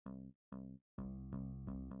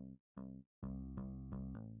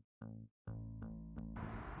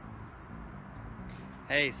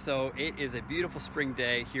Hey, so it is a beautiful spring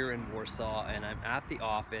day here in Warsaw and I'm at the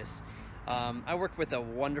office. I work with a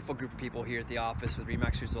wonderful group of people here at the office with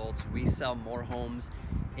RE/MAX Results. We sell more homes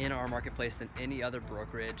in our marketplace than any other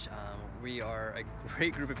brokerage. We are a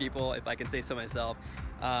great group of people, if I can say so myself,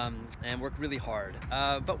 and work really hard.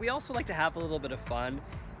 But we also like to have a little bit of fun.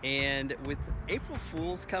 And with April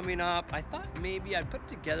Fools coming up, I thought maybe I'd put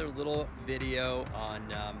together a little video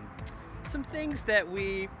on some things that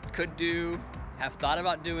we could do, have thought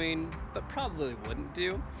about doing, but probably wouldn't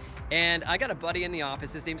do. And I got a buddy in the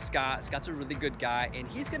office, his name's Scott. Scott's a really good guy, and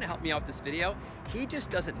he's gonna help me out with this video. He just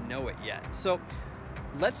doesn't know it yet. So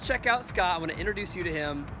let's check out Scott. I wanna introduce you to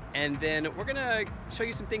him, and then we're gonna show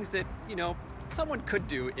you some things that, you know, someone could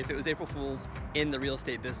do if it was April Fools in the real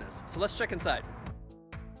estate business. So let's check inside.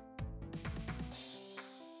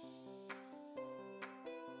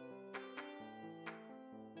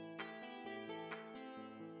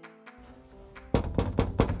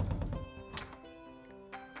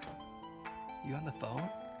 You on the phone?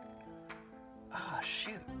 Ah, oh,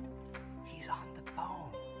 shoot. He's on the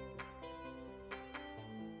phone.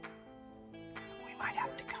 We might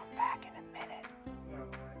have to come back in a minute.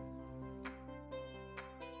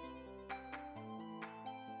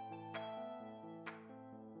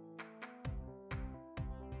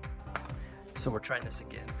 So we're trying this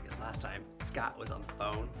again because last time Scott was on the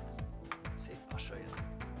phone. See, I'll show you.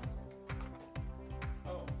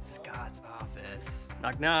 Scott's office.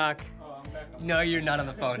 Knock, knock. Oh, I'm back on. No, you're not on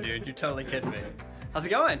the phone, dude. You're totally kidding me. How's it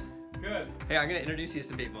going? Good. Hey, I'm gonna introduce you to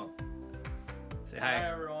some people. Say hi.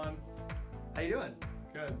 Hi, everyone. How you doing?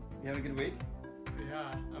 Good. You having a good week?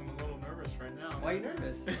 Yeah, I'm a little nervous right now. Why are you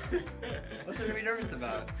nervous? What's there to be nervous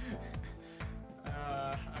about?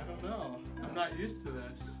 I don't know. I'm not used to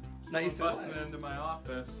this. Not used to busting what? into my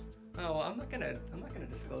office. Oh, well, I'm not gonna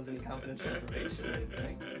disclose any confidential information or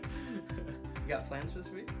anything. You got plans for this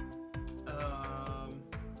week?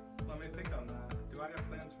 Let me think on that. Do I have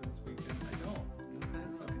plans for this weekend? I don't. No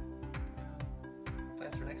plans? Okay. Yeah.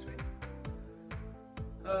 Plans for next week?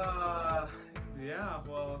 Yeah.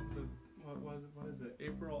 Well, what is it?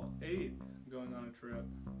 April 8th. I'm going on a trip.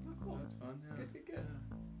 Oh, cool. That's fun. Yeah. Good.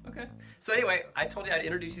 Yeah. Okay. So anyway, I told you I'd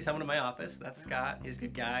introduce you to someone in my office. That's Scott. He's a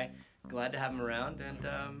good guy. Glad to have him around,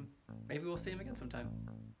 and maybe we'll see him again sometime.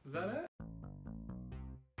 Is that it?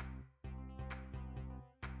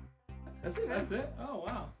 That's it, man. That's it? Oh,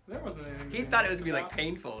 wow. There wasn't anything. He thought it was gonna be like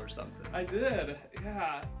painful or something. I did,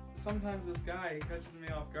 yeah. Sometimes this guy, he catches me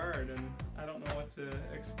off guard and I don't know what to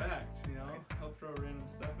expect, you know? He'll throw random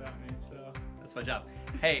stuff at me, so. That's my job.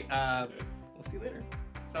 Hey, we'll see you later.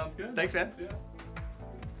 Sounds good. Thanks, man. Yeah.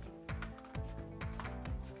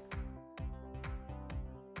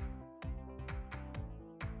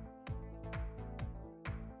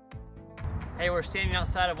 Hey, we're standing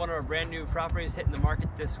outside of one of our brand new properties hitting the market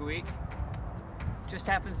this week. Just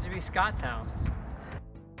happens to be Scott's house.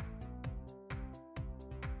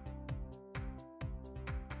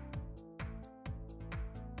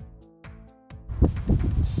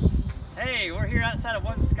 Hey, we're here outside of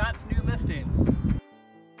one of Scott's new listings.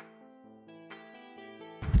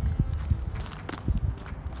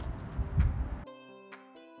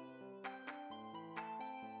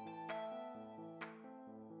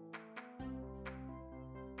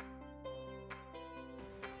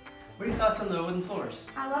 What are your thoughts on the wooden floors?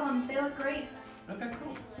 I love them. They look great. Okay,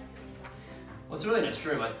 cool. Well, it's a really nice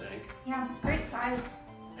room, I think. Yeah, great size.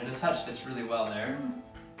 And this hutch fits really well there.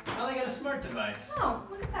 Oh, they got a smart device. Oh,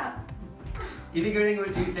 look at that. You think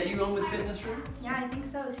everything that you own would fit in this room? Yeah, I think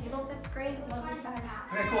so. The table fits great. Love the size.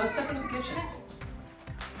 Okay, cool. Let's step into the kitchen.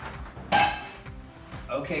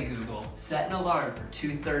 Okay, Google, set an alarm for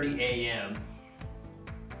 2:30 a.m.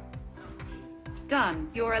 Done.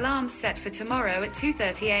 Your alarm's set for tomorrow at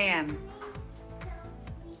 2:30 a.m.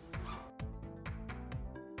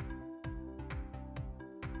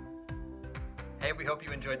 Hey, we hope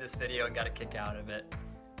you enjoyed this video and got a kick out of it.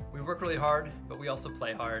 We work really hard, but we also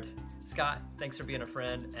play hard. Scott, thanks for being a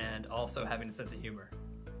friend and also having a sense of humor.